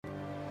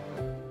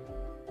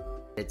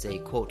It's a,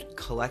 quote,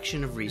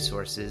 collection of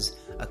resources,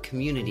 a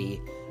community,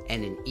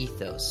 and an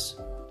ethos.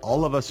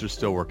 All of us are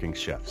still working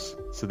shifts.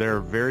 So there are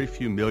very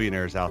few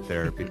millionaires out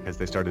there because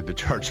they started to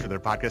charge for their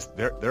podcast.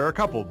 There are a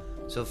couple.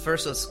 So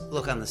first let's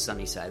look on the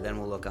sunny side, then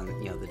we'll look on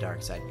the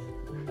dark side.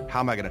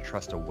 How am I going to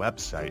trust a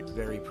website?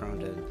 Very prone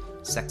to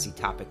sexy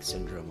topic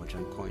syndrome, which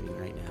I'm coining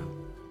right now.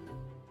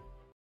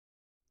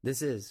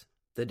 This is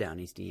the Down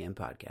East EM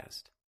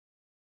Podcast.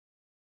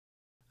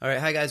 All right,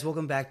 hi guys,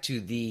 welcome back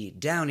to the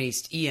Down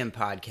East EM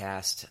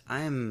Podcast.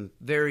 I am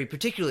very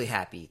particularly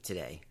happy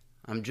today.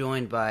 I'm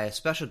joined by a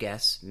special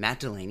guest, Matt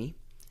Delaney.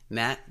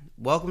 Matt,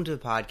 welcome to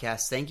the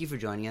podcast. Thank you for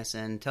joining us,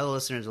 and tell the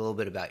listeners a little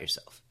bit about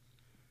yourself.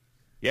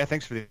 Yeah,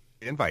 thanks for the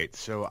invite.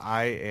 So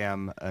I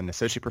am an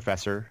associate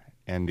professor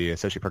and the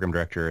associate program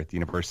director at the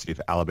University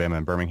of Alabama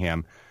in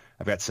Birmingham.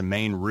 I've got some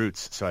Maine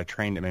roots, so I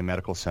trained at Maine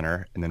Medical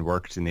Center and then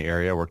worked in the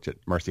area, worked at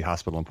Mercy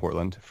Hospital in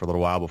Portland for a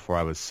little while before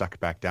I was sucked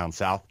back down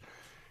south.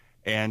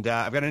 And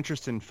I've got an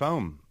interest in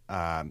foam.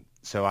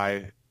 So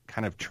I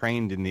kind of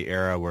trained in the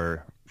era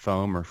where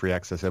foam or free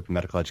access open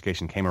medical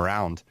education came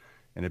around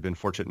and have been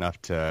fortunate enough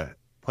to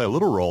play a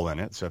little role in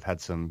it. So I've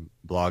had some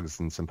blogs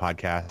and some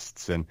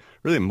podcasts and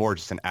really more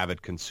just an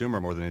avid consumer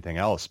more than anything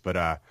else. But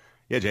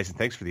yeah, Jason,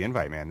 thanks for the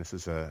invite, man. This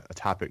is a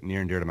topic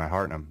near and dear to my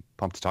heart, and I'm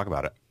pumped to talk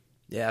about it.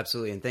 Yeah,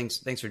 absolutely. And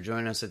thanks for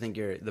joining us. I think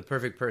you're the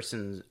perfect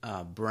person's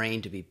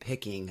brain to be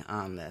picking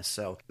on this.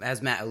 So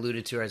as Matt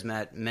alluded to, or as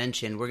Matt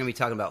mentioned, we're going to be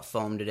talking about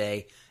foam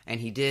today. And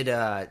he did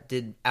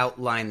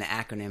outline the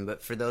acronym,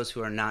 but for those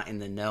who are not in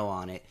the know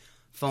on it,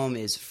 foam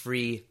is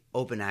free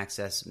open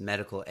access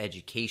medical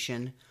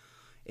education.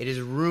 It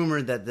is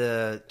rumored that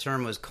the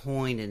term was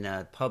coined in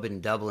a pub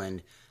in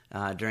Dublin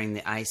during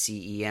the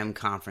ICEM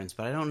conference,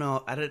 but I don't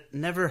know. I've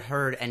never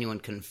heard anyone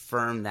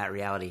confirm that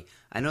reality.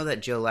 I know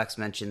that Joe Lex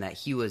mentioned that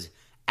he was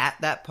at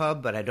that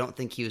pub, but I don't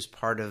think he was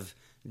part of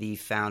the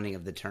founding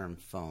of the term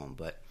foam.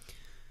 But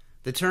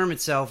the term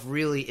itself,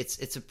 really,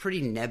 it's a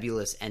pretty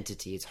nebulous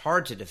entity. It's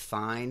hard to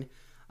define.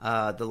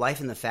 The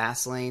Life in the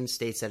Fast Lane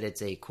states that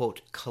it's a,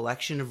 quote,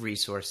 collection of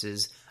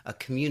resources, a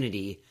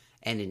community,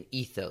 and an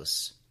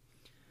ethos,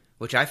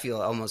 which I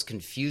feel almost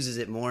confuses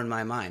it more in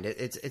my mind.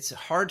 It's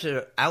hard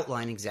to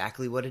outline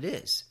exactly what it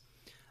is.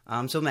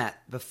 So Matt,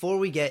 before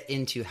we get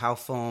into how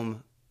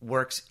foam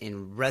works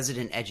in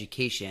resident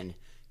education,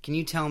 can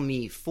you tell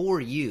me,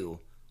 for you,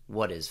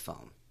 what is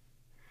foam?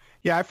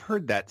 Yeah, I've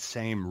heard that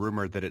same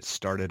rumor that it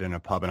started in a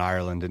pub in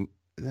Ireland, and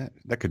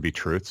that could be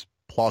true. It's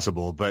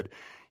plausible, but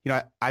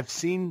I've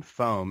seen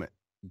foam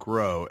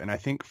grow, and I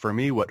think for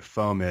me what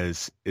foam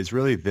is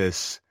really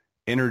this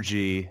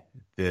energy,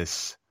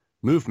 this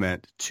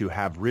movement to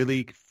have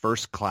really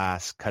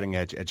first-class,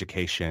 cutting-edge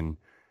education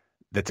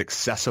that's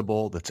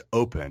accessible, that's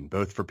open,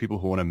 both for people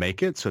who want to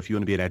make it. So if you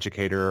want to be an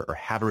educator or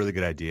have a really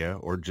good idea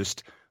or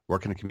just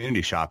work in a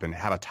community shop and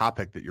have a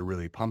topic that you're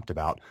really pumped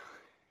about,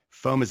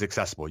 foam is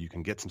accessible. You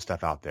can get some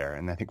stuff out there.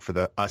 And I think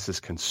for us as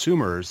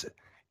consumers,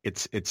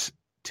 it's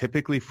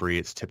typically free.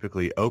 It's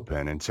typically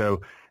open. And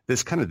so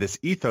this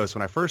ethos,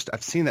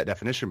 I've seen that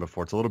definition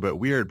before. It's a little bit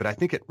weird, but I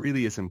think it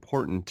really is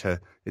important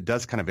it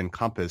does kind of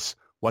encompass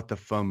what the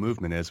foam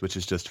movement is, which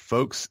is just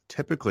folks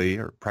typically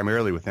or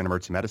primarily within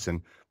emergency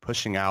medicine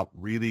pushing out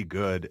really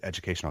good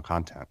educational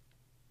content.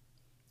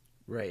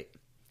 Right.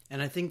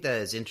 And I think that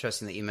is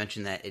interesting that you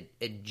mentioned that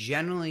it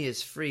generally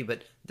is free,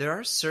 but there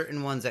are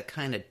certain ones that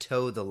kind of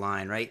toe the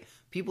line, right?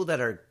 People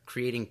that are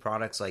creating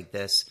products like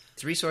this,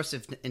 it's resource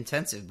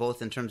intensive,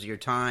 both in terms of your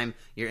time,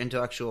 your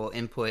intellectual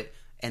input,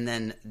 and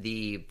then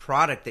the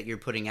product that you're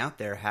putting out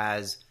there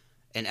has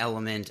an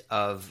element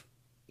of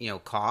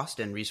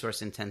cost and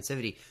resource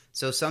intensivity.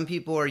 So some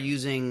people are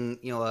using,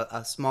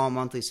 a small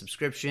monthly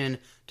subscription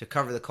to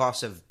cover the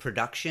cost of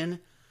production.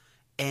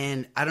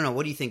 And I don't know,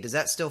 what do you think? Does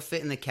that still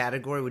fit in the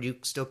category? Would you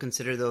still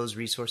consider those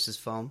resources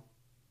foam?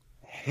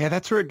 Yeah,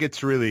 that's where it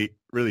gets really,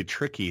 really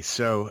tricky.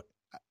 So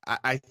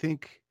I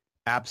think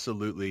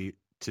absolutely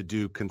to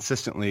do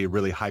consistently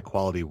really high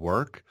quality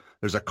work,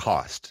 there's a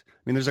cost. I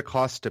mean, there's a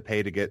cost to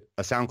pay to get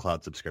a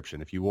SoundCloud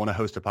subscription. If you want to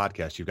host a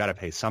podcast, you've got to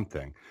pay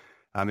something.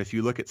 If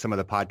you look at some of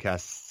the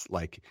podcasts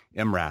like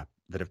MRAP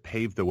that have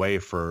paved the way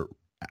for,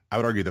 I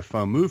would argue, the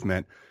foam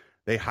movement,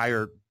 they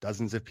hire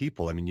dozens of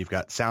people. I mean, you've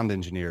got sound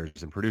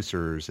engineers and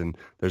producers, and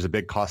there's a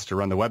big cost to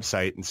run the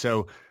website. And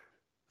so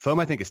foam,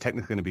 I think, is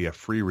technically going to be a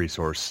free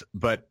resource.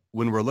 But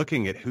when we're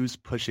looking at who's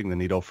pushing the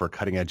needle for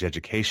cutting edge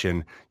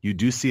education, you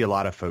do see a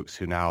lot of folks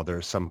who now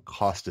there's some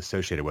cost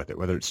associated with it,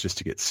 whether it's just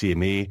to get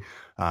CME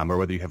or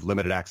whether you have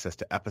limited access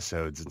to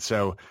episodes. And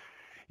so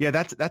yeah,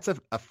 that's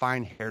a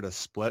fine hair to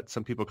split.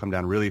 Some people come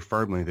down really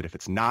firmly that if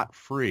it's not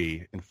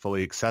free and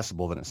fully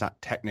accessible, then it's not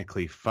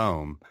technically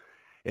foam.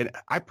 And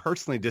I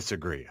personally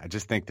disagree. I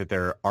just think that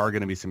there are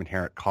going to be some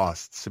inherent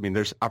costs. I mean,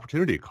 there's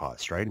opportunity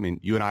costs, right? I mean,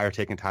 you and I are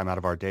taking time out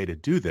of our day to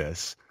do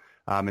this.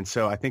 And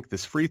so I think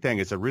this free thing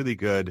is a really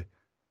good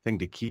thing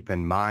to keep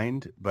in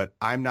mind, but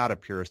I'm not a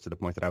purist to the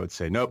point that I would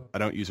say, nope, I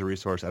don't use a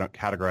resource. I don't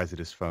categorize it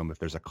as foam if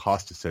there's a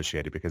cost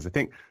associated, because I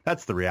think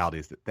that's the reality,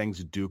 is that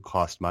things do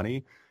cost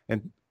money,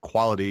 and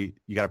quality,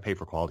 you got to pay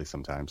for quality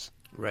sometimes.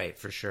 Right,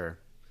 for sure.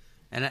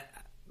 And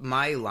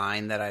my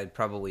line that I'd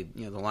probably,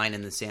 the line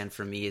in the sand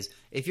for me is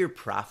if you're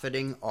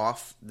profiting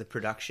off the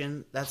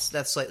production, that's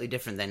slightly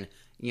different than,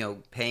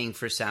 paying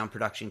for sound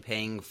production,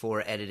 paying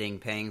for editing,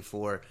 paying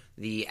for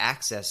the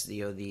access,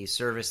 the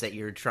service that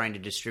you're trying to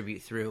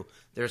distribute through.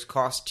 There's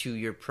cost to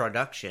your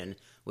production,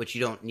 which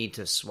you don't need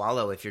to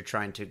swallow if you're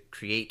trying to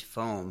create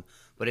foam.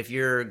 But if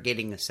you're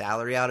getting a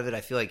salary out of it,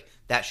 I feel like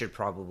that should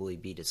probably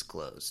be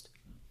disclosed.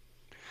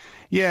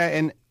 Yeah,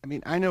 and I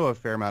mean, I know a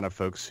fair amount of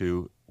folks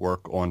who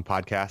work on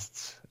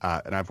podcasts,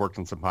 and I've worked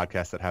on some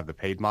podcasts that have the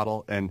paid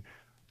model, and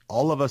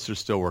all of us are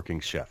still working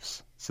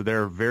shifts. So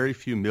there are very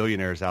few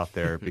millionaires out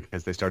there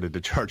because they started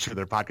to charge for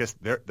their podcast.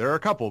 There are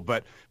a couple,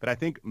 but I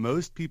think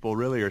most people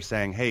really are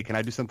saying, hey, can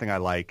I do something I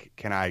like?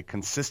 Can I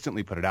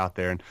consistently put it out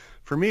there? And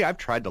for me, I've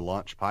tried to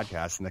launch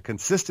podcasts, and the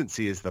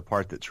consistency is the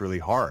part that's really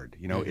hard.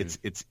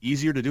 It's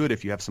easier to do it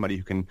if you have somebody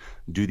who can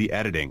do the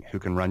editing, who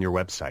can run your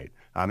website.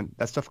 And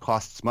that stuff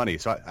costs money.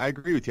 So I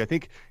agree with you. I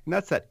think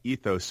that's that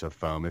ethos of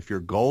foam. If your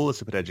goal is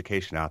to put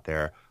education out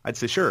there, I'd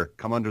say, sure,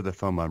 come under the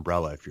foam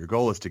umbrella. If your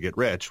goal is to get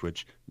rich,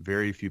 which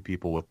very few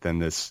people within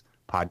this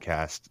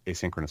podcast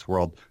asynchronous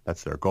world,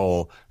 that's their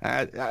goal,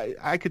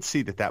 I could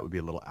see that would be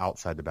a little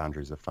outside the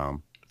boundaries of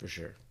foam. For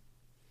sure.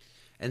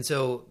 And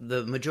so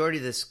the majority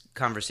of this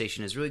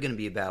conversation is really going to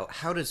be about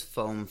how does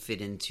foam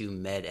fit into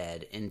med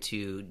ed,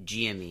 into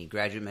GME,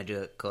 graduate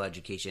medical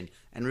education,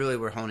 and really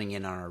we're honing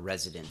in on our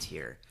residents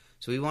here.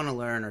 So we want to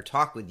learn or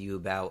talk with you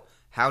about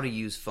how to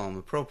use foam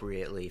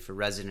appropriately for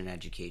resident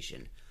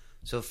education.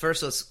 So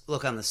first, let's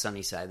look on the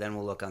sunny side. Then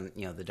we'll look on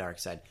the dark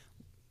side.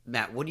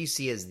 Matt, what do you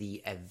see as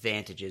the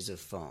advantages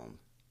of foam?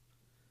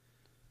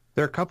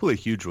 There are a couple of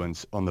huge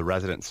ones on the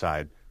resident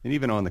side and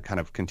even on the kind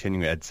of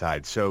continuing ed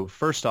side. So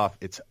first off,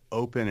 it's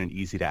open and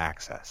easy to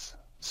access.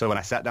 So when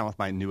I sat down with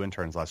my new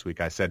interns last week,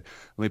 I said,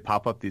 let me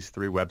pop up these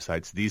 3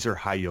 websites. These are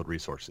high yield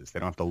resources. They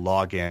don't have to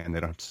log in. They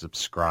don't have to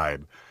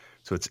subscribe.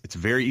 So it's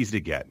very easy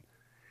to get.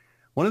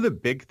 One of the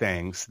big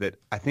things that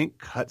I think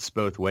cuts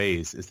both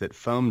ways is that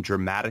foam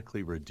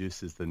dramatically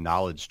reduces the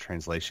knowledge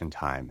translation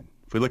time.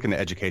 If we look in the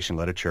education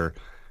literature,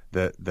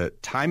 the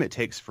time it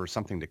takes for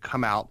something to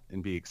come out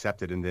and be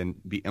accepted and then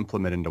be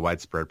implemented into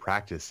widespread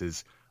practice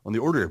is on the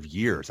order of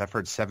years. I've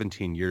heard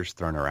 17 years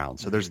thrown around.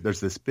 So there's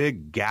this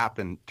big gap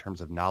in terms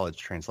of knowledge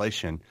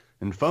translation,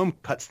 and foam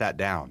cuts that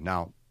down.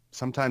 Now,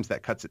 sometimes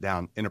that cuts it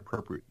down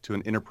to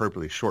an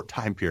inappropriately short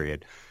time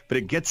period, but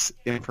it gets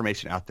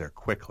information out there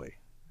quickly.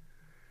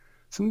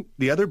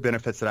 The other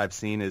benefits that I've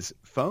seen is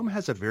foam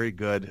has a very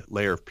good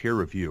layer of peer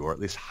review, or at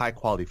least high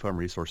quality foam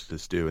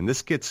resources do. And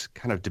this gets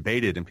kind of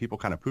debated and people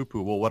kind of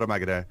poo-poo, well, how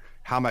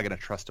am I going to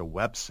trust a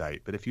website?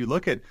 But if you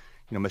look at,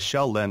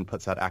 Michelle Lynn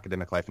puts out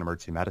Academic Life and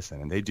Emergency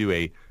Medicine, and they do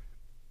a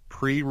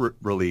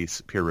pre-release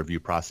peer review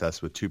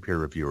process with 2 peer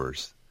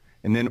reviewers.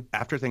 And then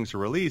after things are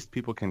released,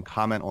 people can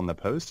comment on the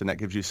post, and that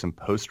gives you some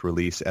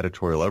post-release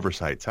editorial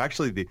oversight. So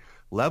actually the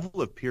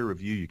level of peer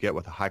review you get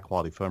with a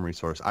high-quality foam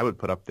resource, I would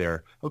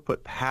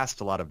put past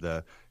a lot of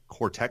the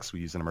core texts we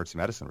use in emergency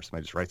medicine where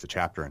somebody just writes a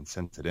chapter and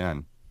sends it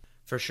in.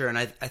 For sure. And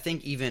I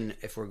think even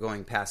if we're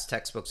going past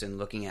textbooks and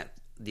looking at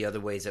the other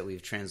ways that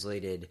we've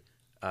translated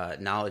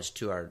knowledge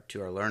to our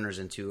learners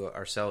and to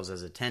ourselves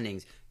as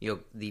attendings,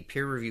 the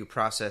peer review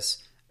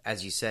process,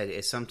 as you said,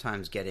 is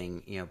sometimes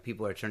getting,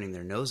 people are turning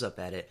their nose up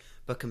at it,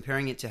 but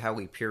comparing it to how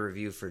we peer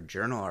review for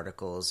journal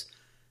articles,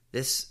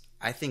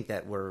 I think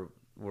that we're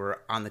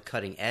on the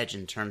cutting edge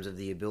in terms of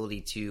the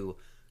ability to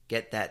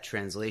get that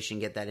translation,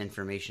 get that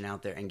information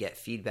out there, and get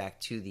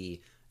feedback to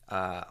the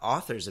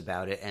authors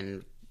about it,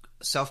 and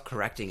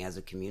self-correcting as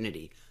a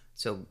community.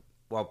 So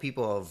while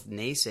people have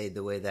naysayed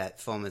the way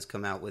that foam has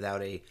come out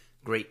without a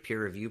great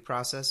peer review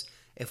process,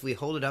 if we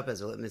hold it up as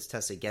a litmus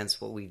test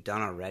against what we've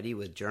done already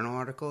with journal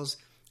articles,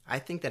 I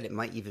think that it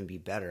might even be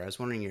better. I was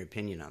wondering your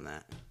opinion on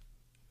that.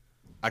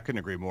 I couldn't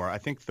agree more. I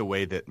think the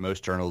way that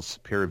most journals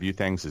peer review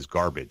things is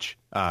garbage.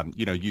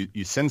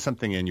 You send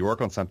something in, you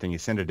work on something, you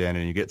send it in,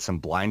 and you get some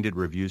blinded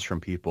reviews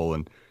from people,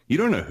 and you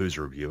don't know who's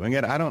reviewing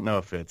it. I don't know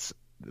if it's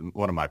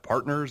one of my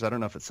partners. I don't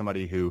know if it's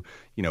somebody who,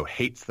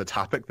 hates the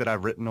topic that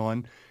I've written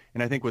on.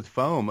 And I think with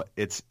foam,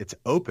 it's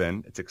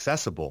open, it's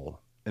accessible,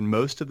 and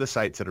most of the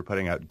sites that are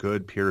putting out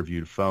good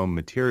peer-reviewed foam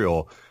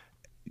material,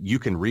 you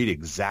can read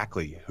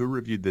exactly who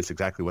reviewed this,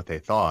 exactly what they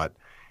thought.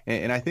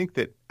 And I think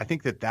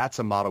that that's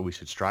a model we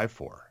should strive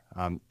for.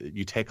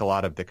 You take a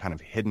lot of the kind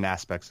of hidden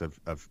aspects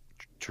of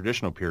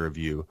traditional peer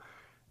review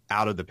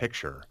out of the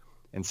picture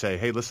and say,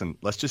 hey, listen,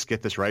 let's just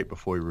get this right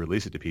before we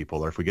release it to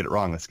people. Or if we get it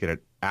wrong, let's get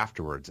it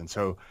afterwards. And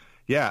so,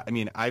 yeah, I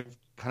mean, I've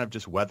kind of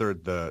just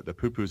weathered the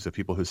poo-poos of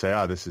people who say,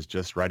 oh, this is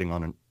just writing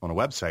on a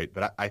website.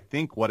 But I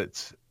think what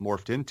it's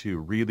morphed into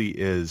really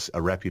is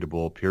a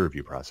reputable peer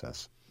review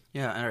process.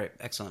 Yeah, all right,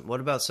 excellent.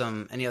 What about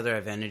any other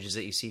advantages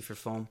that you see for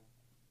foam?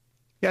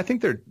 Yeah, I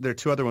think there are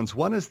 2 other ones.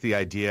 One is the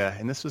idea,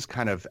 and this was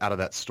kind of out of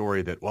that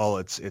story that, well,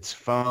 it's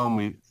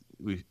foam.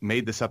 We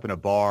made this up in a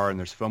bar, and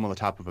there's foam on the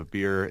top of a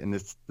beer, and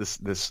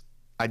this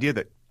idea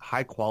that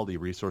high quality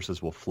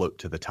resources will float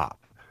to the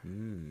top.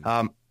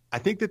 I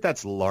think that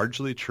that's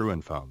largely true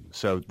in foam.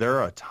 So there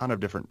are a ton of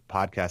different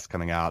podcasts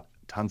coming out,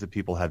 Tons of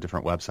people have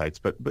different websites,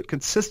 but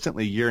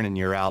consistently year in and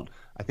year out,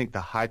 I think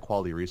the high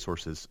quality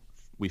resources,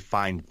 we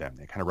find them.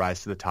 They kind of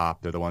rise to the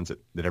top. They're the ones that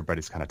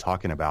everybody's kind of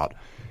talking about.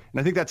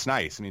 And I think that's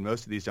nice. I mean,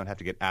 most of these don't have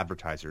to get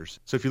advertisers.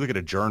 So if you look at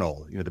a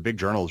journal, the big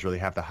journals really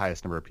have the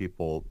highest number of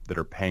people that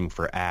are paying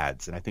for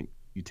ads. And I think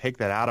you take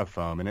that out of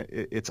foam, and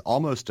it's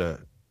almost a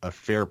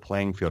fair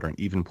playing field or an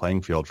even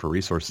playing field for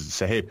resources to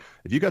say, hey,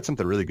 if you got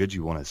something really good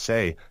you want to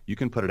say, you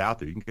can put it out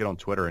there. You can get on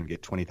Twitter and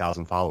get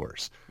 20,000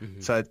 followers. Mm-hmm.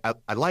 So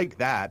I like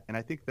that. And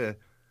I think the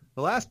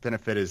last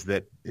benefit is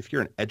that if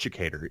you're an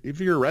educator, if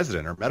you're a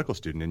resident or medical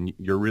student and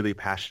you're really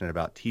passionate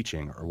about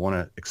teaching or want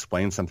to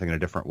explain something in a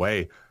different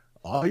way,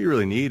 all you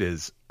really need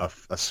is a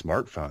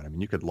smartphone. I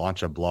mean, you could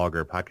launch a blog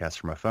or a podcast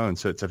from a phone.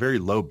 So it's a very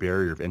low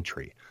barrier of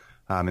entry.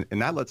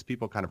 And that lets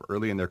people kind of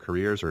early in their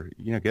careers or,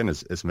 again,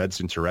 as med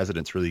students or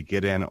residents really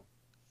get in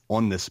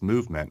on this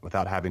movement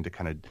without having to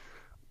kind of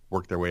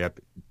work their way up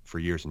for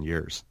years and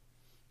years.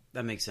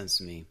 That makes sense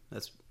to me.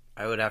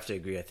 I would have to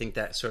agree. I think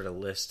that sort of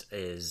list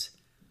is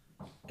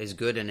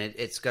good, and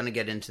it's going to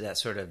get into that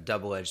sort of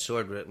double-edged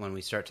sword when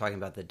we start talking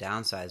about the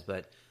downsides.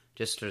 But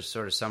just to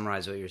sort of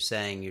summarize what you're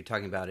saying, you're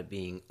talking about it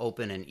being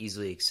open and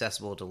easily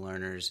accessible to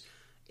learners.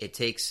 It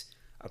takes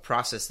a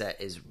process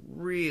that is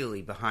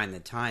really behind the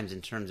times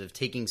in terms of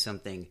taking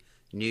something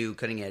new,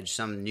 cutting edge,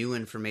 some new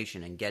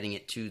information and getting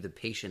it to the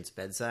patient's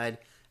bedside.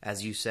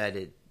 As you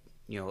said,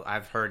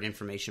 I've heard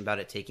information about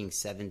it taking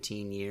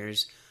 17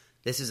 years.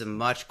 This is a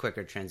much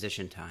quicker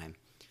transition time.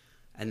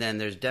 And then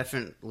there's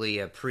definitely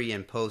a pre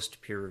and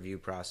post peer review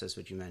process,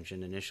 which you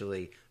mentioned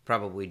initially,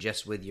 probably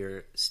just with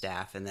your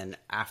staff, and then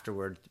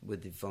afterward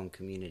with the foam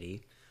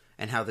community,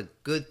 and how the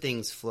good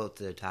things float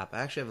to the top. I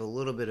actually have a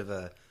little bit of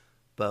a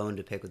bone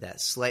to pick with that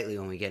slightly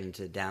when we get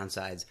into the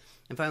downsides.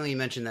 And finally, you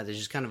mentioned that there's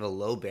just kind of a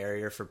low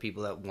barrier for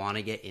people that want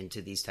to get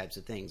into these types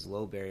of things,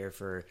 low barrier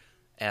for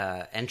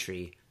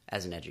entry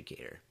as an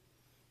educator.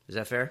 Is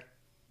that fair?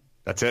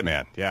 That's it,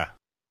 man. Yeah.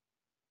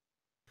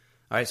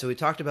 All right, so we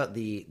talked about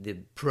the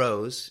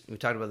pros. We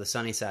talked about the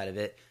sunny side of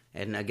it.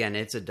 And again,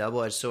 it's a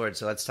double-edged sword,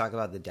 so let's talk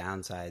about the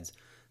downsides.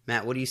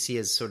 Matt, what do you see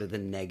as sort of the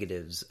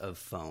negatives of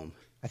foam?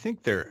 I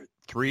think there are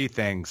three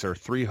things or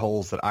three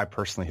holes that I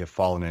personally have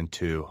fallen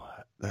into.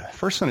 The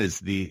first one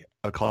is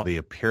I'll call it the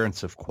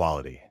appearance of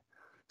quality.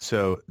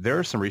 So there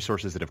are some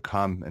resources that have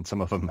come, and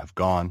some of them have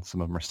gone.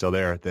 Some of them are still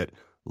there that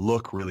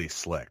look really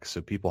slick. So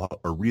people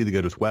are really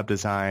good with web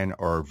design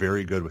or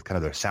very good with kind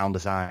of their sound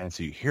design.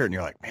 So you hear it and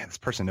you're like, man, this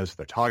person knows what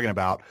they're talking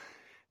about.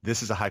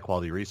 This is a high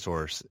quality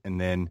resource. And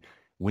then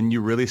when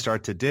you really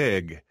start to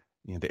dig,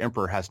 the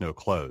emperor has no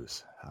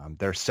clothes.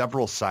 There are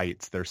several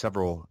sites, there are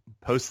several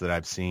posts that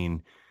I've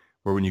seen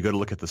where when you go to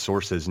look at the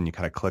sources and you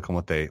kind of click on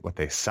what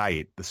they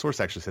cite, the source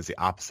actually says the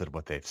opposite of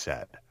what they've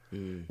said.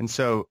 And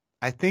so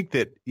I think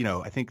that,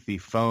 I think the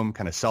foam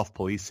kind of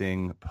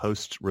self-policing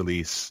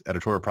post-release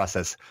editorial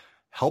process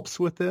helps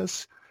with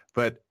this.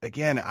 But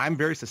again, I'm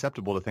very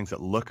susceptible to things that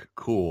look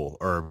cool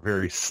or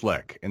very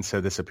slick. And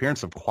so this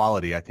appearance of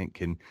quality, I think,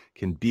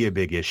 can be a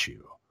big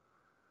issue.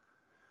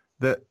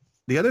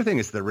 The other thing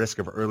is the risk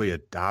of early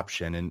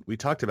adoption. And we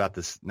talked about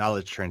this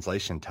knowledge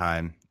translation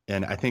time.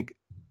 And I think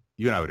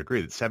you and I would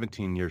agree that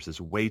 17 years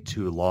is way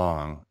too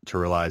long to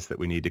realize that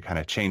we need to kind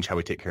of change how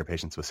we take care of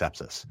patients with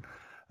sepsis.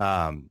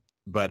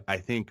 But I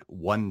think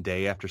one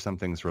day after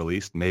something's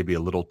released may be a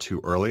little too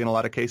early in a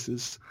lot of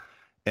cases.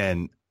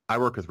 And I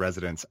work with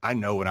residents. I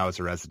know when I was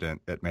a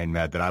resident at Maine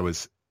Med that I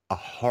was a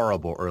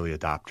horrible early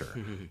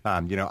adopter.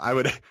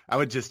 I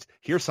would just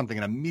hear something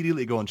and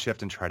immediately go and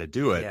shift and try to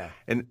do it. Yeah.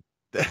 And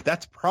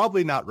that's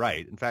probably not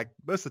right. In fact,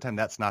 most of the time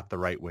that's not the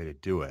right way to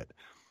do it.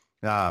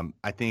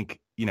 I think,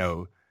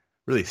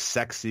 really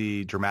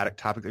sexy, dramatic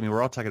topics. I mean,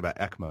 we're all talking about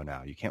ECMO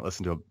now. You can't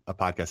listen to a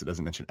podcast that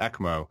doesn't mention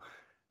ECMO.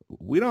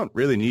 We don't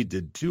really need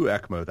to do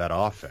ECMO that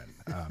often.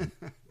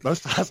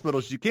 Most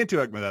hospitals, you can't do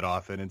ECMO that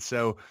often. And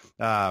so,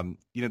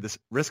 this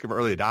risk of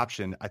early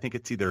adoption, I think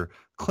it's either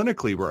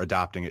clinically we're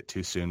adopting it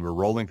too soon. We're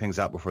rolling things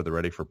out before they're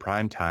ready for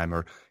prime time,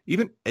 or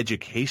even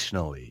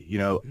educationally.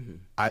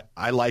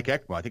 I like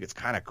ECMO. I think it's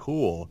kind of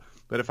cool.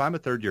 But if I'm a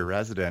third-year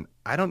resident,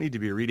 I don't need to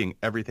be reading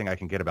everything I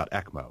can get about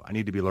ECMO. I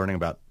need to be learning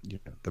about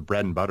the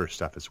bread and butter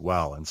stuff as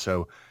well. And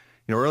so,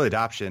 early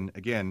adoption,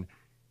 again,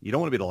 you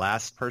don't want to be the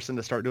last person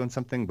to start doing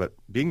something, but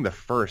being the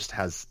first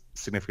has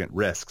significant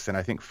risks. And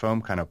I think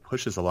foam kind of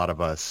pushes a lot of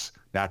us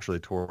naturally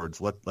towards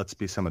let's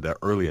be some of the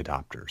early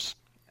adopters.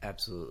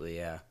 Absolutely,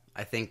 yeah.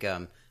 I think,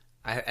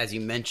 as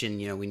you mentioned,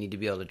 we need to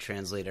be able to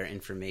translate our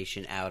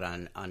information out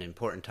on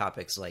important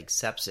topics like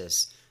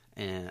sepsis.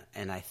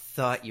 And I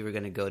thought you were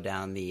going to go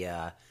down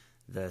the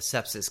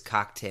sepsis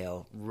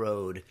cocktail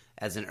road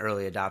as an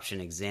early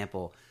adoption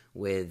example.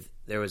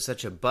 There was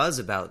such a buzz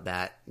about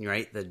that,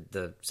 right?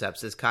 The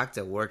sepsis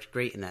cocktail worked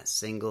great in that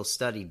single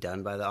study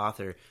done by the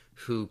author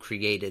who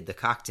created the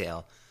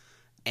cocktail.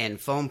 And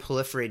foam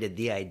proliferated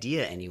the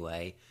idea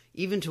anyway,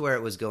 even to where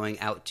it was going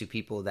out to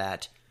people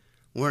that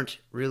weren't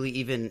really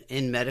even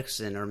in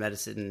medicine or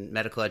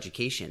medical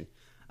education.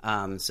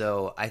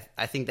 So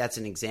I think that's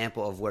an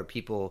example of where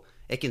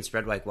it can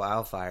spread like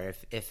wildfire.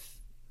 If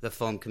the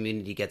foam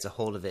community gets a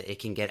hold of it, it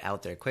can get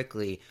out there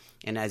quickly.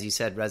 And as you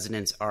said,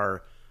 residents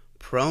are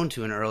prone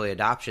to an early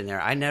adoption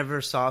there. I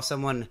never saw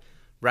someone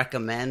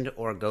recommend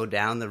or go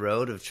down the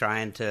road of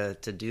trying to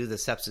do the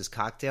sepsis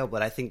cocktail,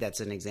 but I think that's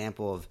an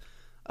example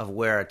of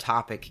where a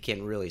topic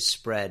can really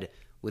spread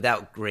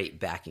without great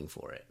backing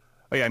for it.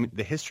 Oh, yeah. I mean,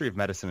 the history of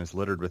medicine is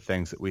littered with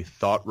things that we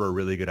thought were a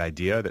really good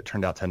idea that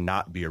turned out to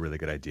not be a really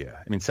good idea.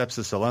 I mean,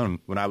 sepsis alone,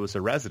 when I was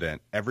a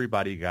resident,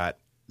 everybody got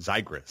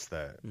Zygris,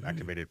 the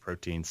activated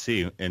protein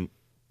C, and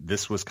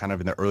this was kind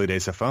of in the early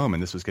days of foam,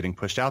 and this was getting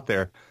pushed out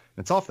there, and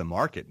it's off the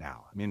market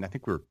now. I mean, I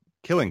think we're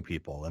killing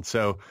people. And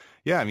so,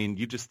 yeah, I mean,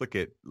 you just look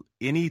at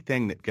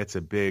anything that gets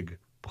a big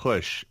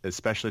push,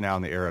 especially now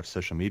in the era of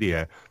social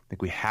media. I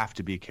think we have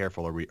to be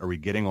careful. Are we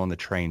getting on the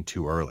train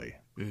too early?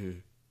 Mm-hmm.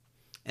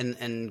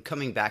 And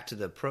coming back to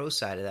the pro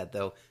side of that,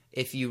 though,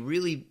 if you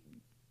really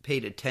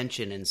paid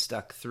attention and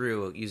stuck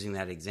through using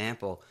that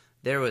example,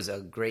 there was a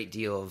great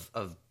deal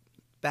of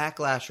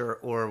backlash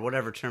or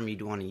whatever term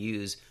you'd want to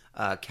use,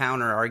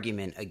 counter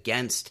argument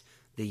against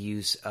the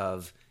use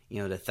of the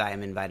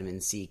thiamine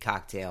vitamin C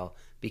cocktail,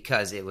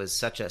 because it was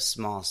such a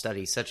small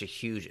study, such a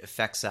huge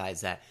effect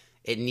size that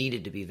it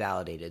needed to be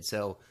validated.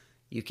 So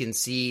you can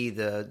see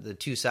the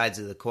two sides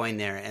of the coin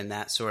there, and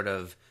that sort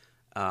of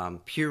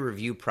peer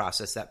review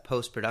process, that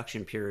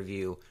post-production peer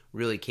review,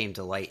 really came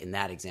to light in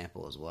that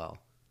example as well.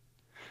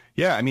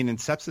 Yeah, I mean, and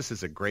sepsis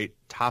is a great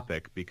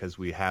topic because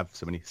we have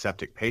so many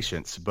septic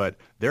patients, but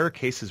there are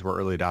cases where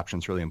early adoption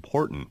is really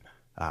important.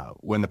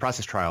 When the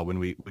process trial, when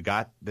we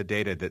got the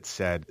data that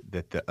said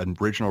that the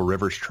original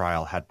Rivers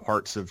trial had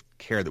parts of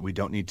care that we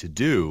don't need to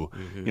do,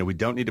 we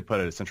don't need to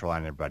put a central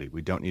line in everybody.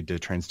 We don't need to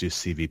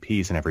transduce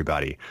CVPs in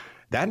everybody.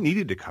 That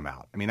needed to come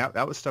out. I mean,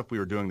 that was stuff we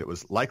were doing that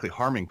was likely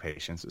harming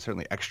patients. It was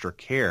certainly extra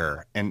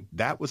care. And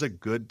that was a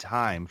good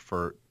time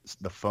for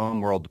the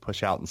foam world to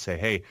push out and say,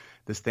 hey,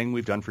 this thing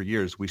we've done for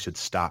years, we should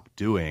stop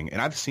doing.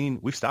 And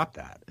we've stopped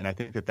that. And I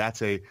think that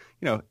that's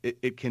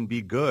it can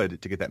be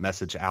good to get that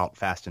message out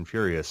fast and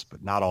furious,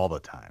 but not all the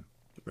time.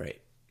 Right.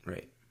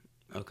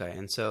 Okay.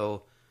 And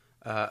so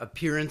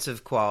appearance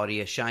of quality,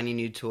 a shiny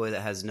new toy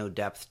that has no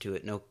depth to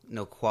it,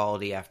 no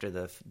quality after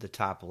the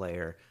top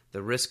layer,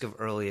 the risk of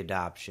early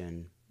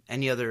adoption.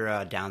 Any other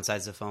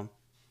downsides of foam?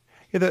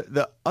 Yeah,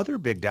 the other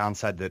big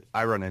downside that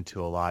I run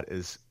into a lot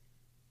is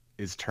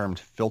termed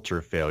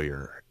filter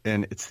failure.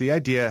 And it's the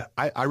idea,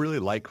 I really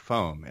like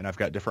foam, and I've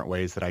got different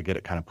ways that I get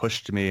it kind of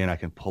pushed to me and I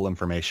can pull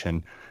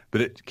information, but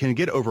it can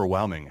get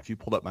overwhelming. If you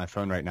pulled up my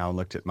phone right now and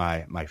looked at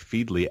my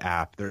Feedly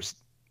app, there's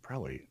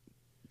probably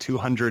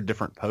 200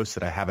 different posts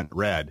that I haven't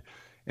read.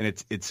 And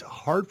it's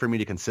hard for me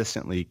to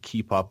consistently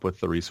keep up with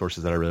the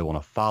resources that I really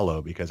want to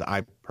follow because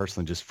I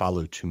personally just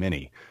follow too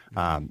many.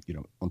 On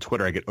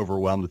Twitter, I get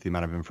overwhelmed with the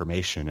amount of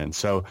information. And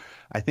so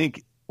I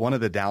think one of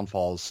the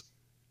downfalls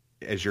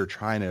as you're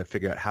trying to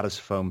figure out how does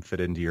foam fit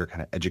into your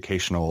kind of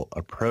educational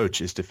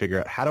approach is to figure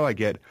out how do I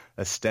get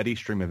a steady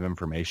stream of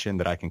information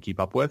that I can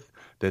keep up with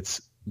that's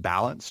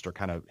balanced or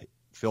kind of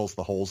fills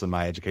the holes in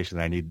my education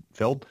that I need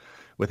filled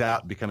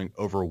without becoming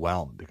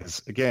overwhelmed.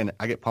 Because again,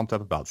 I get pumped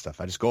up about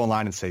stuff. I just go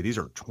online and say, these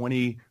are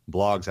 20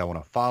 blogs I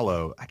want to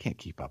follow. I can't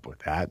keep up with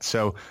that.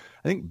 So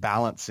I think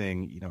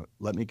balancing,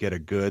 let me get a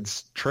good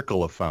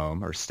trickle of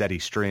foam or steady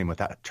stream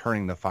without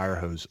turning the fire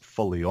hose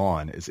fully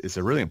on is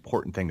a really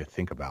important thing to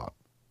think about.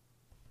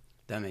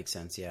 That makes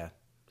sense. Yeah,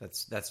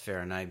 that's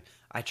fair. And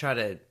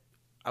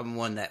I'm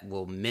one that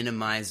will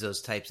minimize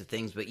those types of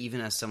things, but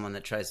even as someone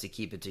that tries to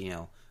keep it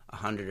to,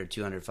 100 or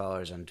 200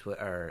 followers on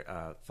Twitter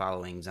or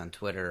followings on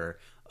Twitter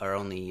or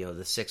only,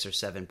 the 6 or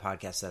 7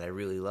 podcasts that I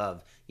really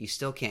love, you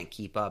still can't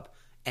keep up.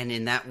 And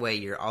in that way,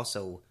 you're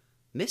also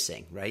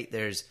missing, right?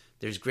 There's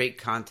great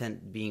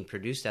content being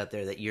produced out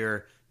there that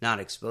you're not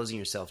exposing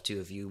yourself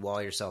to if you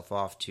wall yourself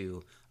off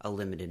to a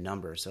limited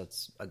number. So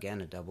it's,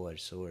 again, a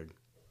double-edged sword.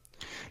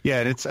 Yeah,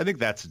 and I think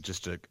that's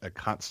just a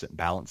constant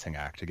balancing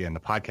act. Again,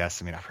 the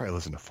podcast, I probably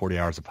listen to 40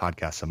 hours of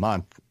podcasts a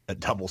month at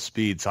double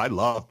speed. So I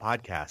love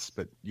podcasts,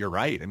 but you're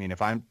right.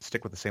 If I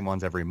stick with the same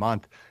ones every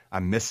month,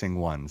 I'm missing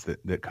ones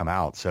that come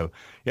out. So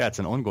yeah, it's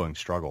an ongoing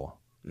struggle.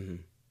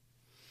 Mm-hmm.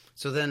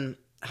 So then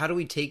how do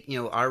we take,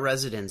 our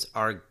residents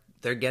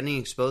they're getting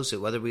exposed to it,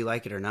 whether we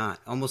like it or not,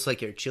 almost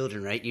like your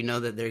children, right? You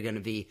know that they're going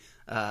to be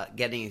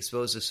getting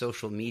exposed to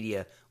social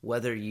media,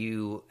 whether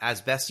you,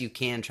 as best you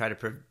can, try to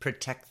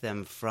protect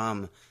them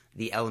from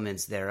the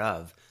elements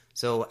thereof.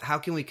 So how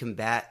can we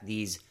combat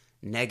these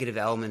negative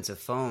elements of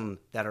foam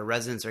that our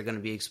residents are going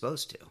to be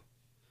exposed to?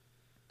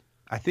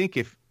 I think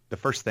if the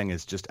first thing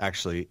is just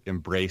actually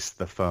embrace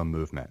the foam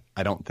movement.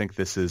 I don't think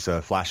this is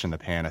a flash in the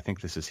pan. I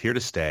think this is here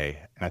to stay,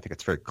 and I think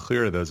it's very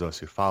clear to those of us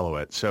who follow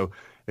it. So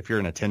if you're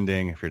an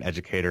attending, if you're an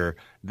educator,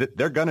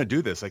 they're going to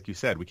do this. Like you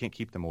said, we can't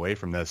keep them away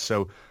from this.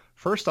 So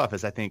first off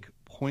is I think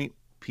point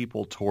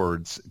people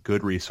towards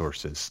good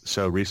resources.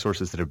 So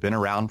resources that have been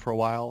around for a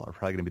while are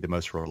probably going to be the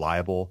most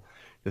reliable.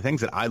 The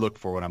things that I look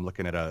for when I'm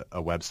looking at a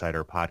website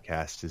or a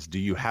podcast is, do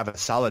you have a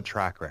solid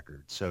track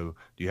record? So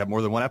do you have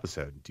more than one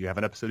episode? Do you have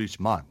an episode each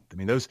month?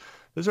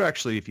 Those are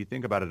actually, if you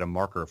think about it, a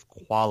marker of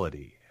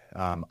quality.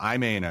 I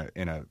may,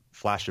 in a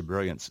flash of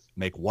brilliance,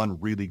 make one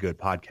really good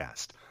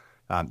podcast.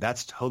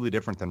 That's totally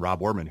different than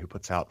Rob Orman, who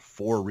puts out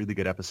 4 really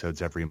good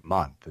episodes every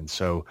month. And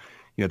so,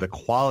 the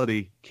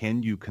quality,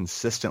 can you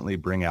consistently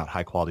bring out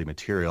high quality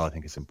material, I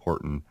think is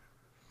important.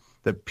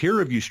 The peer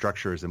review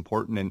structure is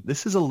important, and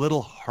this is a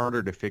little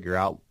harder to figure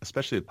out,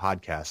 especially with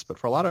podcasts. But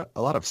for a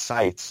lot of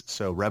sites,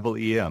 so Rebel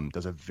EM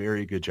does a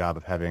very good job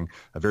of having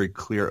a very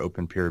clear,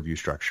 open peer review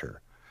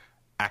structure.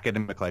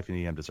 Academic Life in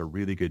EM does a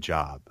really good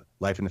job.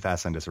 Life in the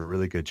Fast Lane does a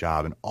really good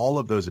job, and all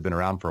of those have been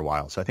around for a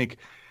while. So I think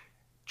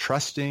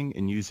trusting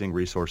and using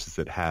resources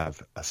that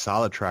have a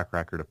solid track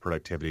record of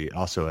productivity, and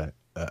also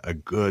a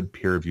good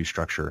peer review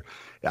structure,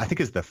 I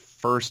think is the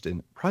first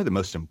and probably the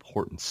most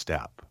important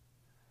step.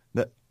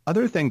 The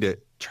other thing to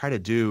try to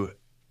do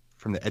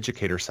from the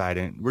educator side,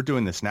 and we're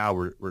doing this now,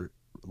 we're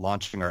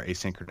launching our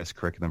asynchronous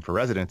curriculum for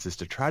residents, is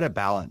to try to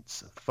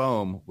balance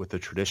foam with the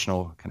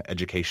traditional kind of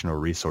educational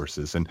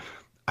resources. And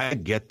I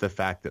get the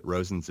fact that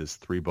Rosen's is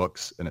 3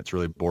 books and it's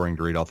really boring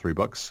to read all 3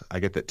 books. I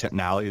get that Tim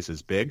Nally's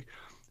is big,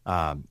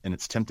 and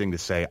it's tempting to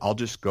say, I'll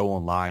just go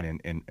online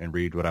and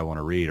read what I want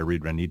to read or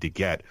read what I need to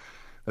get.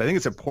 But I think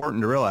it's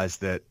important to realize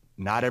that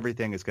not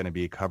everything is going to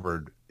be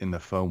covered in the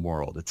foam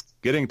world. It's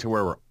getting to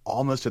where we're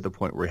almost at the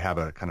point where we have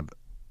a kind of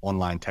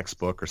online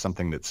textbook or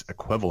something that's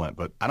equivalent,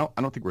 but I don't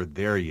think we're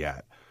there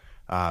yet.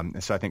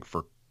 And so I think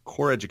for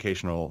core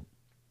educational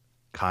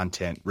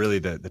content, really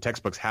the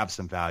textbooks have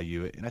some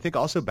value. And I think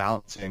also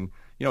balancing,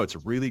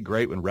 it's really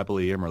great when Rebel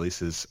EM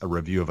releases a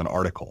review of an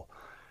article.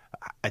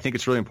 I think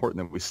it's really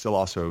important that we still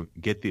also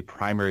get the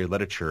primary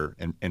literature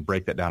and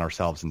break that down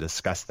ourselves and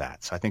discuss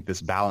that. So I think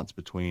this balance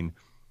between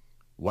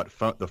what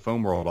the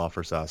foam world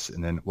offers us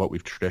and then what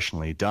we've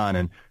traditionally done.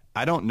 And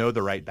I don't know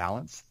the right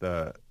balance.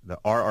 The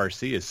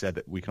RRC has said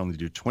that we can only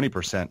do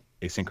 20%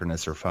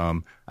 asynchronous or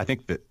foam. I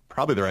think that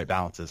probably the right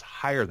balance is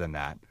higher than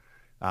that.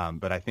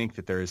 But I think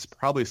that there is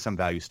probably some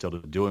value still to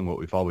doing what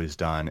we've always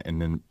done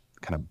and then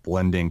kind of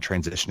blending,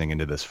 transitioning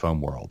into this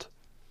foam world.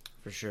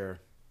 For sure.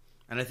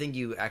 And I think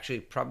you actually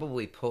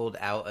probably pulled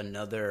out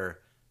another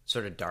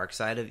sort of dark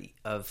side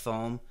of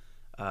foam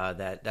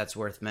that's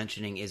worth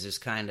mentioning is this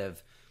kind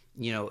of,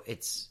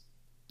 it's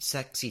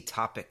sexy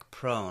topic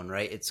prone,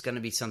 right? It's going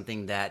to be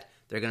something that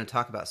they're going to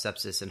talk about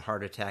sepsis and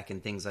heart attack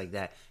and things like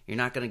that. You're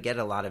not going to get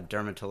a lot of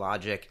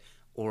dermatologic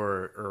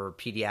or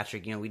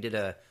pediatric. We did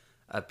a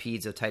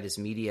Peds Otitis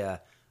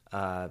Media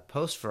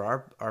post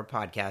for our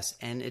podcast,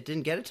 and it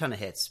didn't get a ton of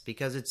hits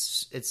because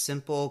it's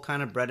simple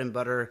kind of bread and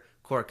butter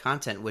core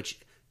content, which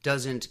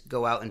doesn't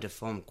go out into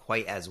foam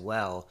quite as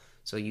well.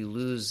 So you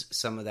lose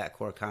some of that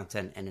core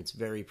content, and it's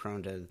very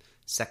prone to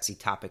sexy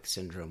topic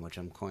syndrome, which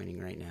I'm coining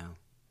right now.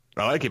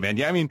 I like it, man.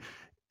 Yeah, I mean,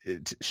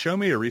 show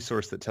me a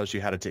resource that tells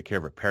you how to take care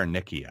of a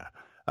paronychia.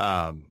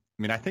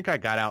 I think I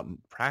got out in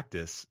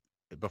practice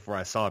before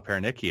I saw a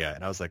paronychia,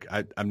 and I was like,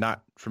 I'm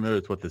not familiar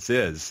with what this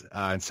is.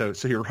 And so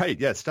you're right.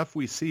 Yeah, stuff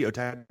we see,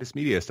 otitis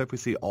media, stuff we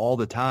see all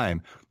the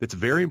time. It's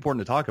very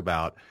important to talk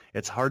about.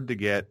 It's hard to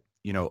get,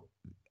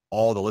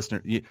 all the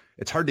listeners.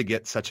 It's hard to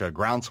get such a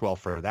groundswell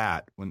for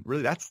that when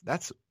really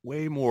that's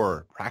way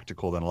more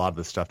practical than a lot of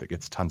the stuff that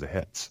gets tons of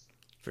hits.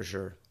 For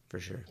sure.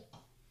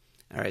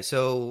 All right.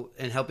 So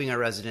in helping our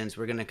residents,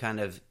 we're going to kind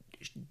of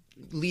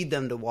lead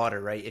them to water,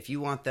 right? If you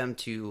want them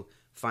to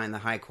find the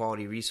high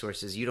quality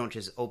resources, you don't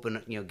just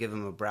give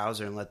them a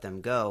browser and let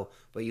them go,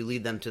 but you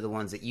lead them to the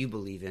ones that you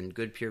believe in,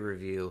 good peer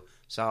review,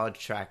 solid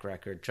track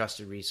record,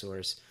 trusted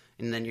resource.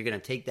 And then you're going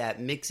to take that,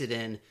 mix it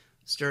in,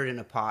 stir it in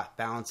a pot,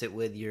 balance it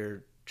with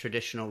your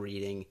traditional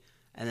reading,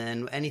 and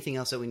then anything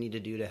else that we need to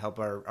do to help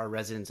our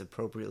residents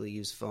appropriately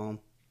use foam.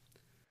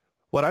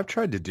 What I've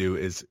tried to do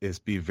is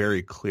be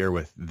very clear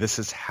with, this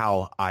is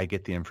how I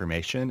get the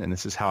information, and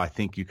this is how I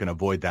think you can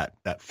avoid that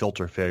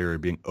filter failure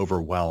of being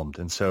overwhelmed.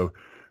 And so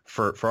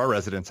for our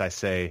residents, I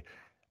say,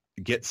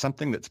 get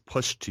something that's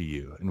pushed to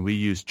you. And we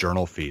use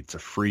Journal Feed. It's a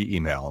free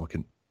email. We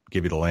can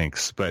give you the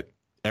links. But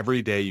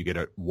every day you get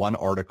one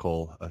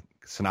article, a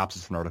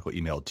synopsis of an article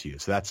emailed to you.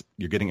 So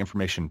you're getting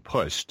information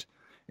pushed.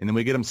 And then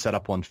we get them set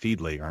up on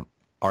Feedly, or an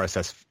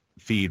RSS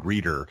feed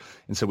reader.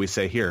 And so we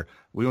say, here,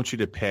 we want you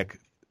to pick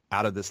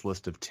out of this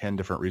list of 10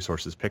 different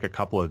resources, pick a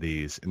couple of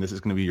these, and this is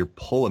going to be your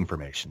pull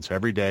information. So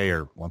every day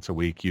or once a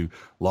week, you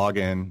log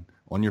in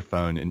on your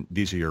phone, and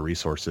these are your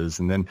resources.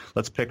 And then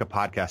let's pick a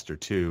podcast or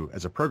two.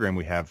 As a program,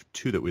 we have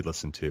 2 that we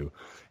listen to.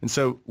 And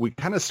so we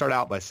kind of start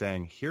out by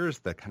saying, here's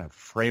the kind of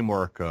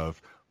framework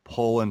of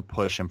pull and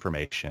push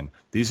information.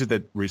 These are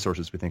the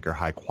resources we think are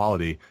high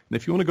quality. And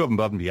if you want to go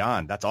above and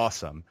beyond, that's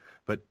awesome.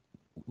 But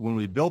when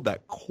we build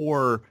that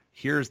core,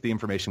 here's the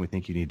information we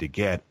think you need to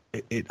get,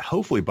 it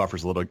hopefully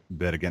buffers a little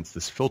bit against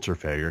this filter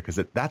failure, because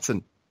that's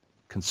a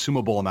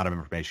consumable amount of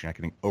information. You're not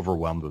getting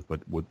overwhelmed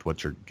with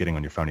what you're getting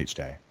on your phone each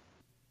day.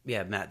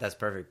 Yeah, Matt, that's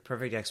perfect.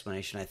 Perfect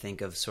explanation, I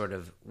think, of sort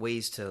of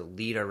ways to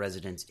lead our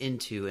residents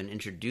into and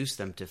introduce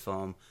them to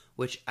foam,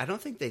 which I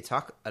don't think they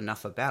talk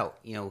enough about.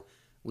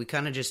 We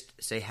kind of just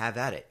say, have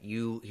at it.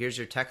 Here's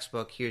your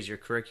textbook, here's your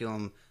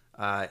curriculum,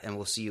 and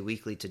we'll see you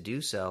weekly to do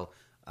so.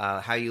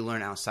 How you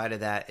learn outside of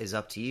that is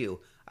up to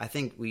you. I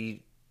think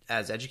we,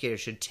 as educators,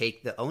 should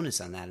take the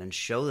onus on that and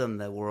show them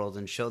the world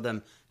and show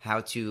them how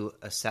to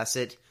assess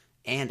it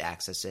and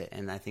access it.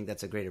 And I think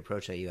that's a great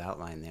approach that you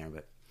outlined there.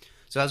 But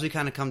so as we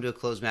kind of come to a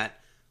close, Matt,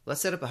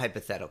 let's set up a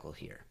hypothetical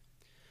here.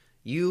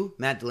 You,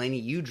 Matt Delaney,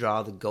 you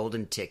draw the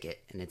golden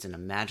ticket, and it's in a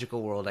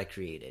magical world I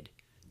created.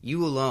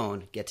 You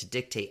alone get to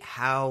dictate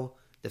how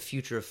the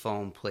future of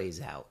foam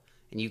plays out,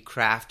 and you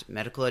craft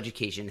medical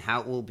education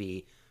how it will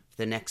be for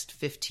the next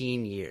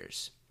 15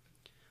 years.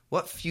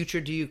 What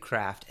future do you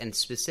craft, and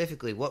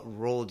specifically, what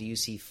role do you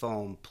see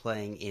foam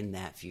playing in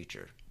that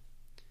future?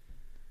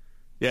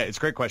 Yeah, it's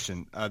a great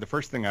question. The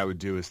first thing I would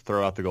do is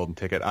throw out the golden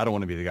ticket. I don't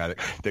want to be the guy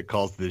that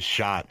calls this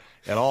shot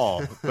at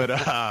all.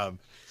 But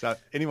so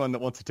anyone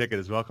that wants a ticket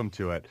is welcome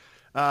to it.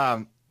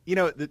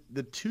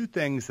 The two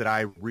things that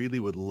I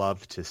really would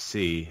love to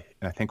see,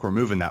 and I think we're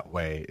moving that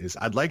way, is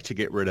I'd like to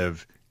get rid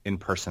of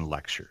in-person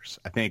lectures.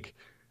 I think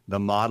the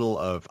model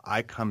of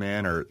I come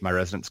in or my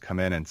residents come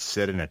in and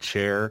sit in a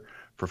chair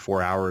for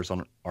 4 hours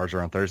on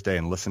Thursday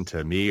and listen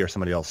to me or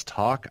somebody else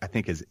talk, I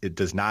think it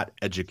does not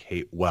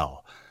educate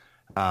well.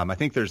 I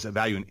think there's a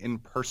value in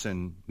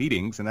in-person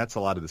meetings, and that's a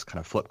lot of this kind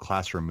of flipped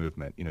classroom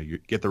movement. You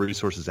get the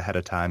resources ahead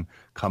of time,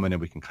 come in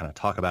and we can kind of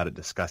talk about it,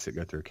 discuss it,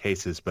 go through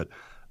cases. But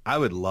I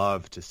would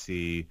love to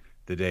see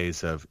the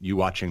days of you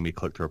watching me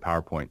click through a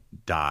PowerPoint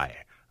die.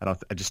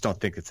 I just don't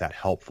think it's that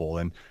helpful.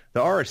 And the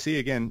RRC,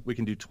 again, we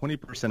can do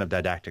 20% of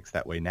didactics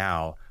that way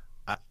now.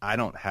 I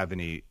don't have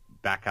any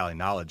back alley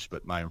knowledge,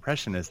 but my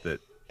impression is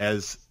that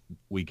as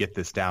we get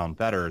this down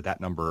better,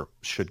 that number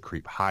should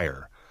creep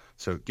higher.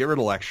 So get rid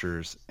of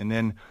lectures. And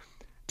then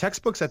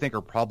textbooks, I think,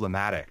 are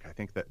problematic. I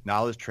think that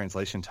knowledge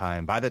translation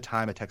time, by the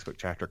time a textbook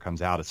chapter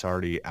comes out, it's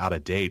already out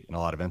of date in a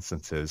lot of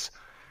instances.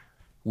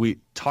 We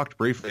talked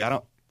briefly. I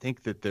don't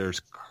think that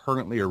there's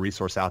currently a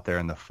resource out there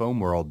in the foam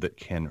world that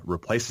can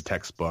replace a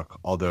textbook,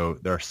 although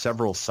there are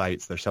several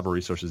sites, there's several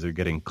resources that are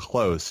getting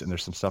close, and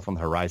there's some stuff on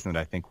the horizon that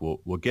I think will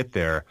get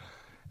there.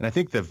 And I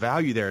think the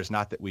value there is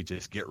not that we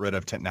just get rid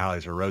of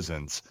Tentallies or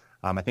Rosens.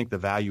 I think the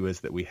value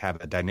is that we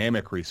have a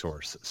dynamic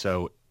resource.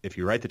 So if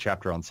you write the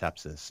chapter on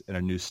sepsis and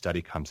a new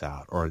study comes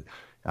out, or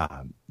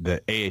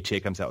the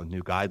AHA comes out with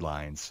new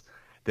guidelines,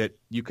 that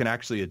you can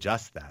actually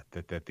adjust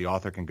that the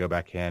author can go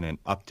back in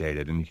and update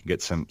it, and you can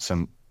get some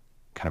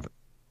kind of,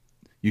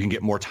 you can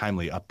get more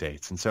timely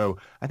updates. And so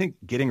I think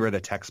getting rid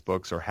of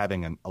textbooks or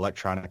having an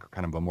electronic or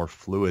kind of a more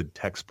fluid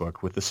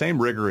textbook with the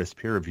same rigorous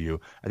peer review,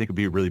 I think would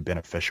be really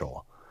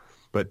beneficial.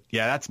 But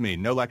yeah, that's me.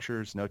 No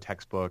lectures, no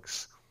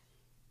textbooks.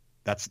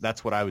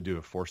 That's what I would do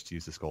if forced to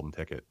use this golden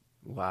ticket.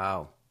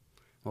 Wow.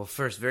 Well,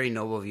 first, very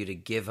noble of you to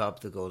give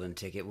up the golden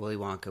ticket. Willy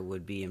Wonka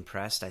would be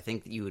impressed. I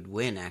think that you would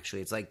win,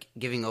 actually. It's like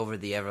giving over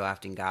the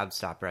everlasting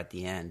gobstopper at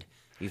the end.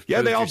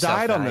 They all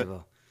died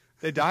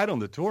they died on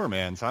the tour,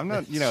 man. So I'm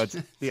not, it's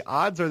the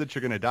odds are that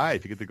you're going to die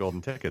if you get the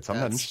golden ticket. So I'm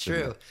not interested.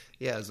 That's true.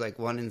 Yeah, it was like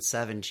 1 in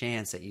 7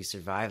 chance that you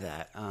survive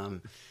that.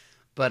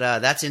 But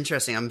that's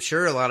interesting. I'm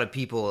sure a lot of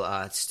people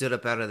stood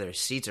up out of their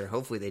seats, or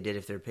hopefully they did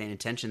if they're paying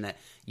attention, that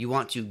you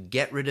want to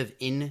get rid of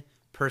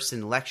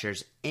in-person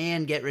lectures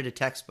and get rid of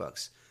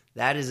textbooks.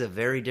 That is a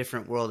very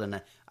different world, and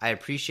I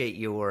appreciate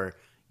your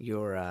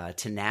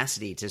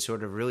tenacity to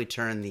sort of really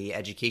turn the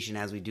education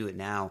as we do it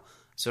now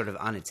sort of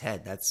on its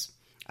head.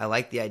 I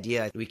like the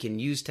idea. We can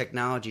use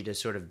technology to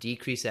sort of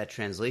decrease that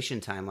translation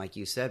time, like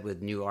you said,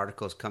 with new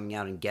articles coming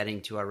out and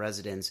getting to our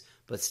residents,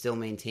 but still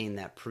maintain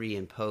that pre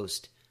and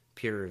post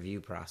peer review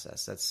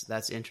process.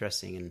 That's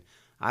interesting, and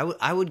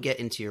I would get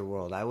into your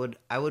world. I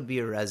would be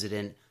a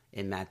resident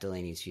in Matt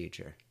Delaney's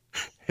future.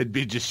 It'd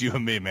be just you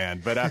and me,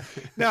 man. But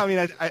no, I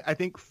mean, I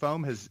think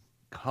foam has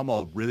come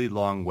a really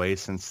long way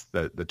since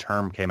the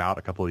term came out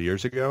a couple of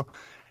years ago,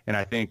 and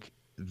I think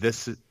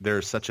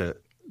there's such a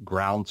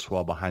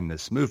groundswell behind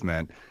this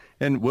movement.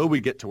 And will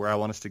we get to where I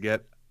want us to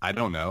get? I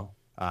don't know.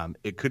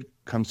 It could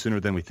come sooner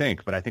than we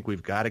think, but I think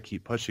we've got to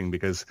keep pushing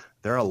because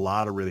there are a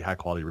lot of really high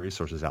quality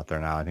resources out there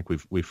now. I think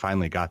we've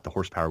finally got the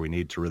horsepower we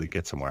need to really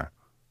get somewhere.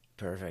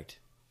 Perfect.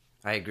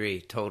 I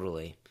agree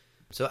totally.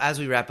 So as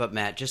we wrap up,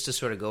 Matt, just to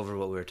sort of go over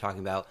what we were talking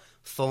about,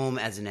 foam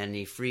as an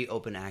entity, free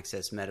open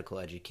access medical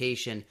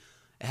education,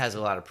 it has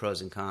a lot of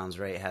pros and cons,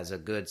 right? It has a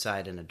good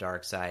side and a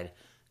dark side.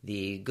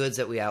 The goods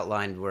that we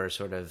outlined were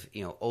sort of,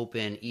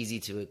 open, easy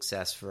to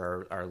access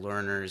for our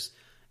learners.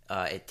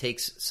 It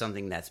takes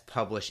something that's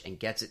published and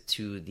gets it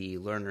to the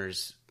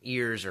learner's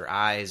ears or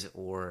eyes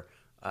or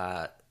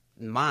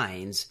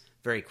minds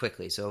very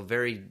quickly. So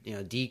very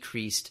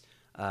decreased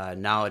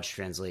knowledge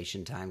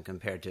translation time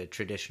compared to a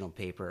traditional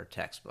paper or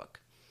textbook.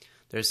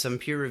 There's some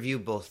peer review,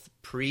 both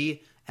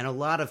pre and a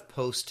lot of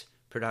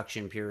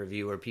post-production peer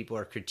review where people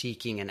are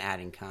critiquing and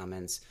adding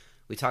comments.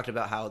 We talked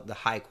about how the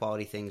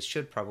high-quality things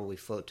should probably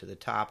float to the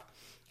top,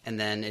 and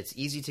then it's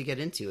easy to get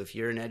into. If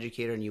you're an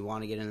educator and you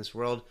want to get in this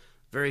world,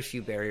 very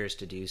few barriers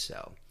to do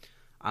so.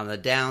 On the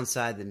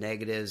downside, the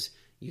negatives,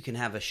 you can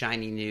have a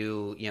shiny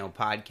new,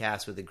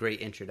 podcast with a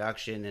great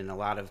introduction and a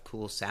lot of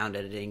cool sound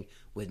editing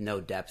with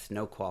no depth,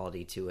 no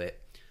quality to it.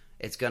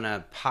 It's going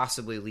to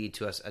possibly lead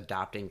to us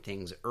adopting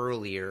things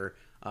earlier,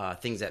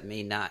 things that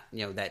may not,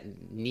 that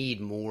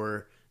need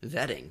more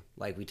vetting,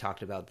 like we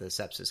talked about the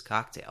sepsis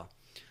cocktail.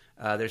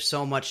 There's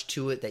so much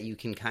to it that you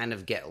can kind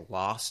of get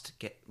lost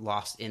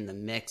in the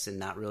mix and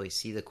not really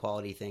see the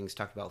quality things.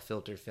 Talked about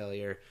filter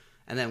failure.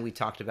 And then we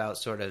talked about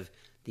sort of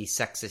the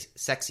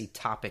sexy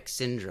topic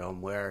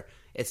syndrome, where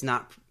it's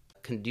not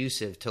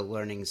conducive to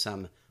learning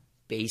some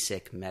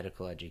basic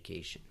medical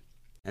education.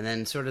 And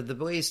then sort of the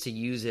ways to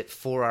use it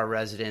for our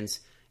residents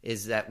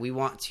is that we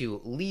want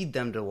to lead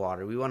them to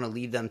water. We want to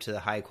lead them to the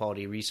high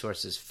quality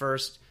resources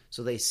first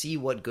so they see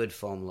what good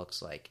foam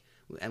looks like.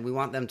 And we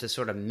want them to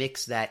sort of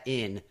mix that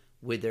in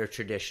with their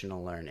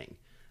traditional learning.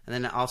 And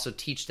then also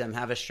teach them,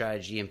 have a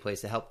strategy in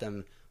place to help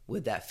them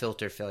with that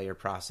filter failure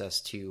process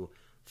to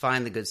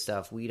find the good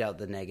stuff, weed out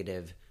the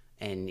negative,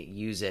 and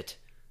use it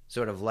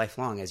sort of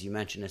lifelong. As you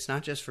mentioned, it's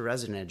not just for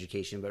resident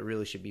education, but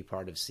really should be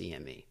part of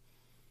CME.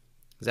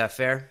 Is that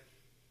fair?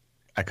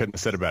 I couldn't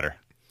have said it better.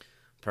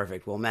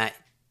 Perfect. Well, Matt,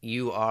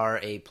 you are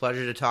a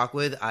pleasure to talk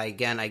with. I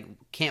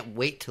can't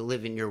wait to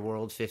live in your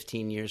world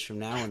 15 years from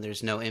now when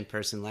there's no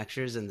in-person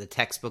lectures and the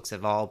textbooks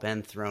have all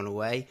been thrown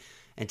away.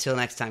 Until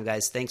next time,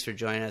 guys, thanks for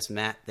joining us.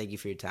 Matt, thank you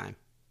for your time.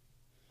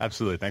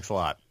 Absolutely. Thanks a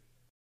lot.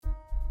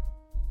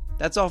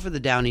 That's all for the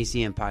Down East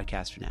EM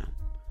podcast for now.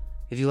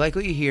 If you like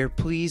what you hear,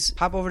 please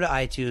hop over to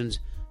iTunes,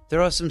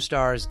 throw us some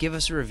stars, give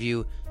us a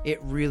review.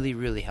 It really,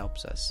 really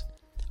helps us.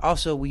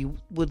 Also, we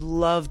would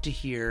love to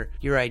hear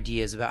your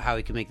ideas about how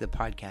we can make the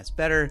podcast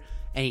better,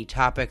 any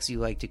topics you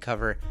like to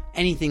cover,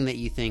 anything that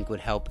you think would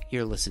help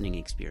your listening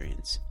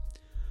experience.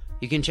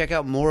 You can check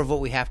out more of what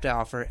we have to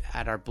offer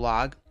at our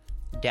blog,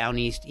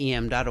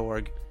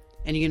 downeastem.org,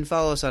 and you can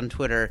follow us on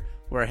Twitter,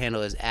 where our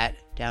handle is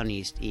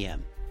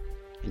 @downeastem.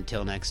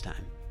 Until next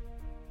time.